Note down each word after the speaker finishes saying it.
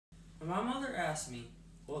my mother asked me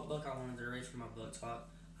what book I wanted to read for my book talk,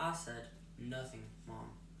 I said, "Nothing, Mom."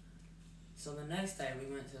 So the next day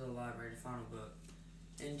we went to the library to find a book,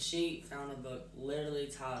 and she found a book literally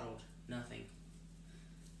titled Nothing.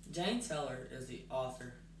 Jane Teller is the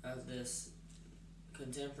author of this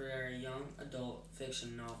contemporary young adult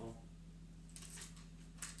fiction novel.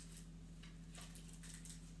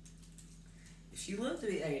 If you live to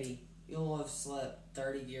be 80, you'll have slept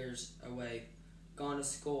 30 years away, gone to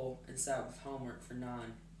school and sat with homework for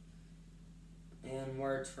 9, and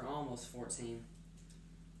worked for almost 14.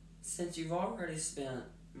 Since you've already spent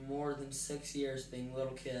more than 6 years being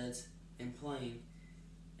little kids and playing,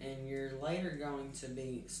 and you're later going to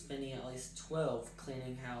be spending at least 12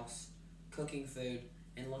 cleaning house, cooking food,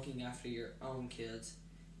 and looking after your own kids,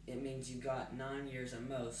 it means you've got 9 years at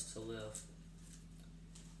most to live.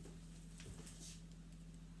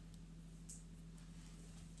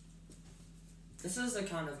 This is the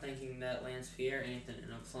kind of thinking that lands Pierre Anthony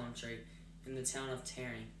in a plum tree in the town of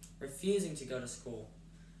Tarring, refusing to go to school.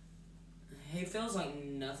 He feels like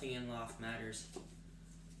nothing in life matters.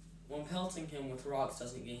 When pelting him with rocks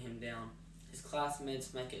doesn't get him down, his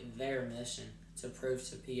classmates make it their mission to prove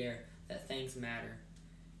to Pierre that things matter.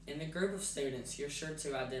 In the group of students, you're sure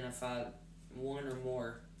to identify one or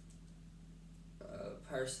more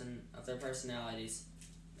of their personalities.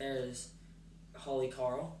 There is Holy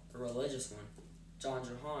Carl, the religious one, John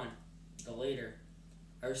Johann, the leader,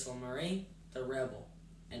 Ursula Marie, the rebel,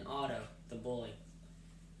 and Otto, the bully.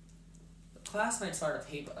 The classmates are a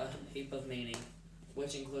heap of meaning,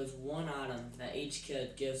 which includes one item that each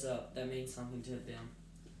kid gives up that means something to them.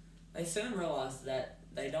 They soon realize that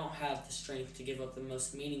they don't have the strength to give up the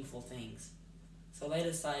most meaningful things, so they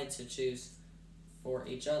decide to choose for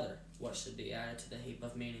each other what should be added to the heap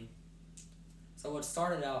of meaning. So what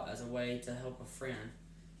started out as a way to help a friend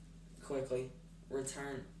quickly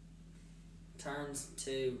turns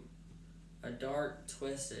to a dark,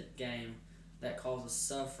 twisted game that causes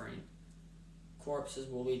suffering. Corpses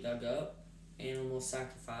will be dug up, animals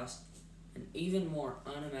sacrificed, and even more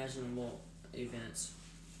unimaginable events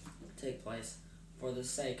take place for the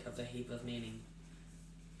sake of the heap of meaning.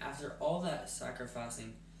 After all that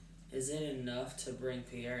sacrificing, is it enough to bring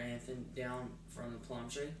Pierre Anthony down from the plum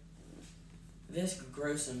tree? This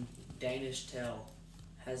gruesome Danish tale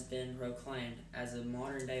has been proclaimed as a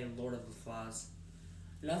modern-day Lord of the Flies.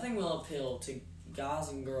 Nothing will appeal to guys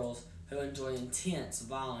and girls who enjoy intense,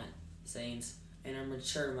 violent scenes and are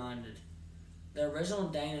mature-minded. The original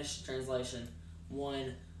Danish translation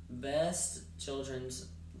won Best Children's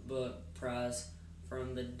Book Prize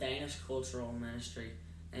from the Danish Cultural Ministry,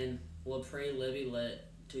 and Le Prix Libby Lit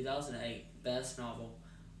 2008 Best Novel,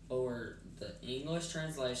 or the English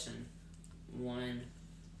translation won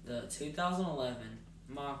the 2011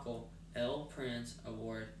 Michael L. Prince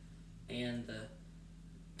Award and the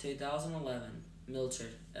 2011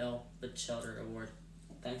 Mildred L. Batchelder Award.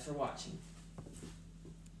 Thanks for watching.